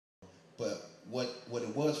But what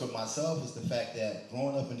it was for myself is the fact that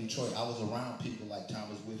growing up in Detroit, I was around people like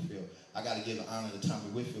Thomas Whitfield. I got to give an honor to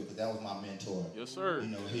Tommy Whitfield because that was my mentor. Yes, sir. You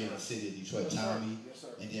know, here in the city of Detroit, Tommy. Yes, sir.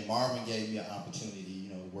 And then Marvin gave me an opportunity, you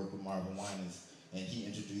know, to work with Marvin Winans. And he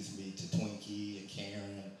introduced me to Twinkie and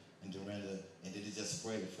KERN and Dorinda, and then it just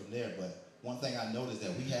spread from there. But one thing I noticed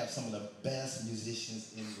that we have some of the best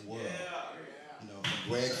musicians in the world. You know,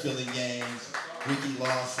 from Greg Gaines, Ricky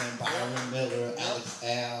Lawson, Byron Miller, Alex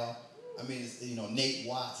Al. I mean, it's, you know, Nate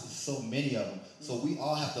Watts. There's so many of them. So we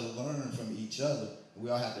all have to learn from each other. We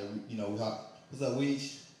all have to, you know, what's up,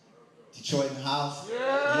 Weech? Detroit in the house.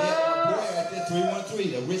 Yeah, my boy right there,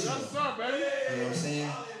 313, the original. Yes, sir, baby. You know what I'm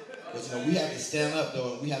saying? But you know, we have to stand up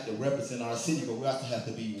though, and we have to represent our city, but we have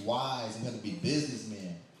to be wise, and we have to be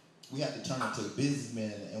businessmen. We have to turn into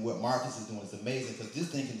businessmen, and what Marcus is doing is amazing, because this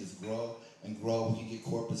thing can just grow and grow. We can get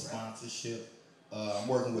corporate sponsorship.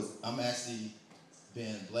 I'm actually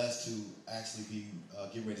been blessed to actually be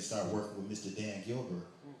getting ready to start working with Mr. Dan Gilbert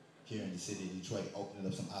here in the city of Detroit, opening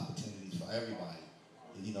up some opportunities for everybody.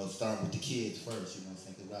 You know, starting with the kids first, you know what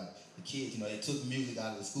I'm saying? Because the kids, you know, they took music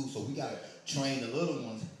out of the school, so we got to train the little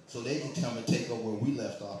ones so they can come and take over where we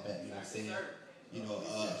left off at, you know what I'm saying? You know,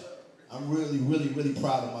 I'm really, really, really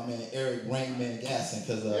proud of my man, Eric Rainman Gasson,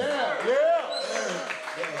 because Eric,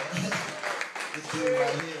 this dude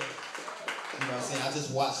right here, you know what I'm saying? I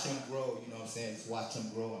just watched him grow, you know what I'm saying? Just watched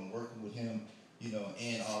him grow and working with him, you know,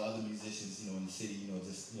 and all other musicians, you know, in the city, you know,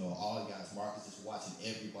 just, you know, all the guys, Marcus, just watching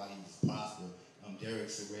everybody just prosper. Derek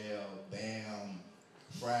Sorrell, Bam,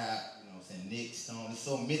 Frapp, you know what I'm saying, Nick Stone, there's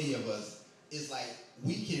so many of us. It's like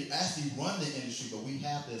we can actually run the industry, but we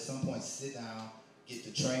have to at some point sit down, get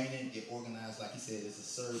the training, get organized. Like you said, it's a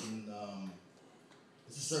certain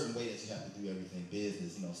way that you have to do everything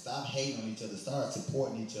business. You know, stop hating on each other, start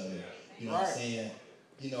supporting each other. You know what I'm saying?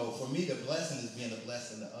 You know, for me, the blessing is being a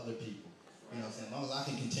blessing to other people. You know what I'm saying? As long as I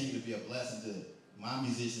can continue to be a blessing to my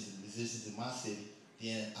musicians and musicians in my city,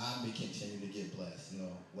 then I'm going to continue to get blessed. You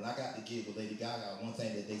know, when I got the gig with Lady Gaga, one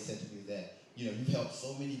thing that they said to me was that, you know, you've helped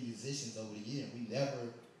so many musicians over the years. We never,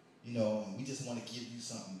 you know, and we just want to give you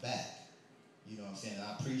something back. You know what I'm saying? And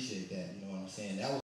I appreciate that. You know what I'm saying? That was